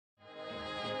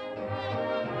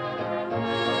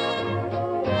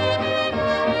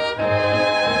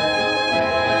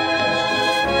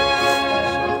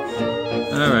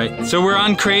right, so we're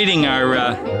uncrating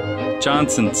our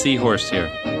Johnson Seahorse here.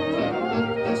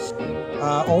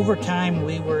 Over time,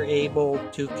 we were able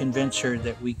to convince her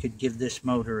that we could give this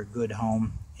motor a good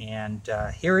home, and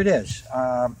here it is.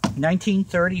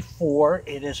 1934.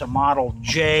 It is a model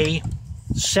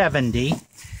J70,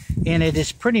 and it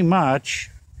is pretty much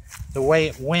the way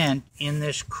it went in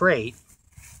this crate.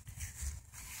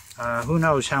 Who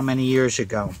knows how many years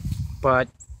ago, but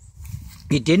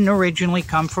it didn't originally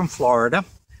come from Florida,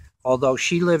 although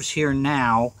she lives here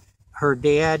now. Her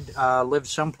dad lived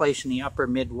someplace in the upper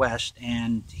Midwest,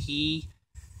 and he,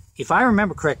 if I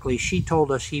remember correctly, she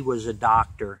told us he was a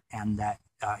doctor and that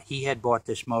he had bought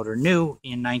this motor new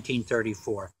in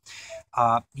 1934.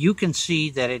 You can see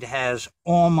that it has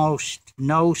almost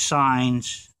no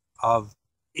signs of,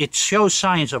 it shows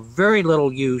signs of very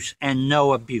little use and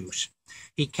no abuse.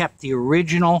 He kept the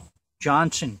original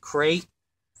Johnson crate.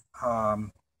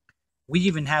 We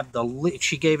even have the lid.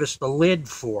 She gave us the lid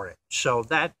for it. So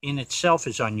that in itself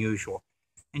is unusual.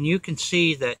 And you can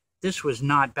see that this was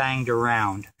not banged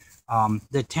around.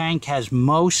 The tank has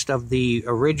most of the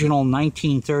original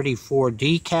 1934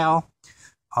 decal.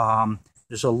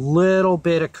 There's a little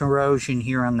bit of corrosion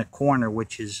here on the corner,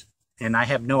 which is, and I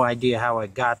have no idea how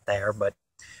it got there, but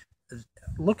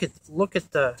look at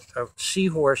the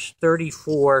Seahorse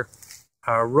 34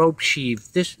 rope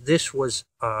sheave. This was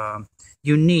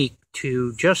unique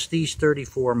to just these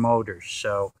 34 motors.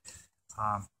 So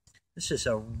this is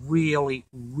a really,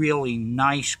 really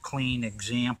nice, clean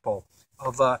example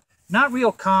of a not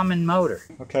real common motor.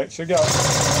 Okay, so go.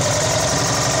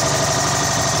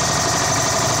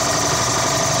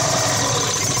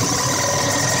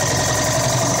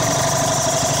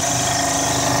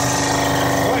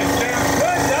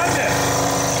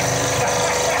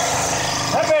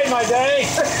 My day.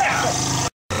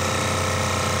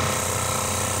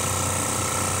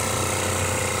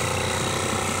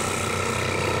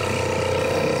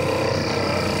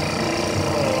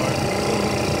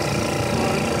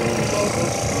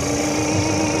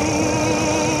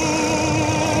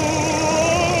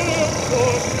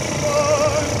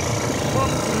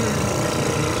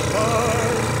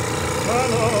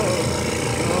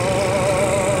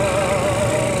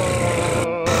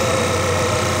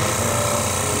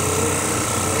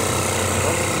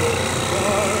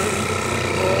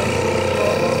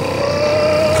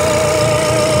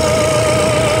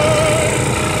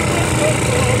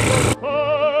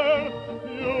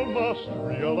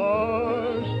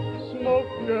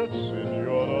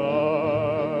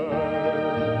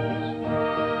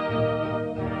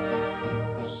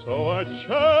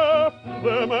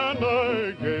 Them and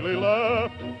I gaily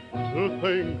laughed to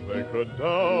think they could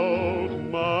doubt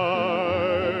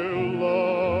my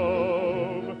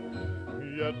love.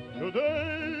 Yet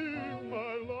today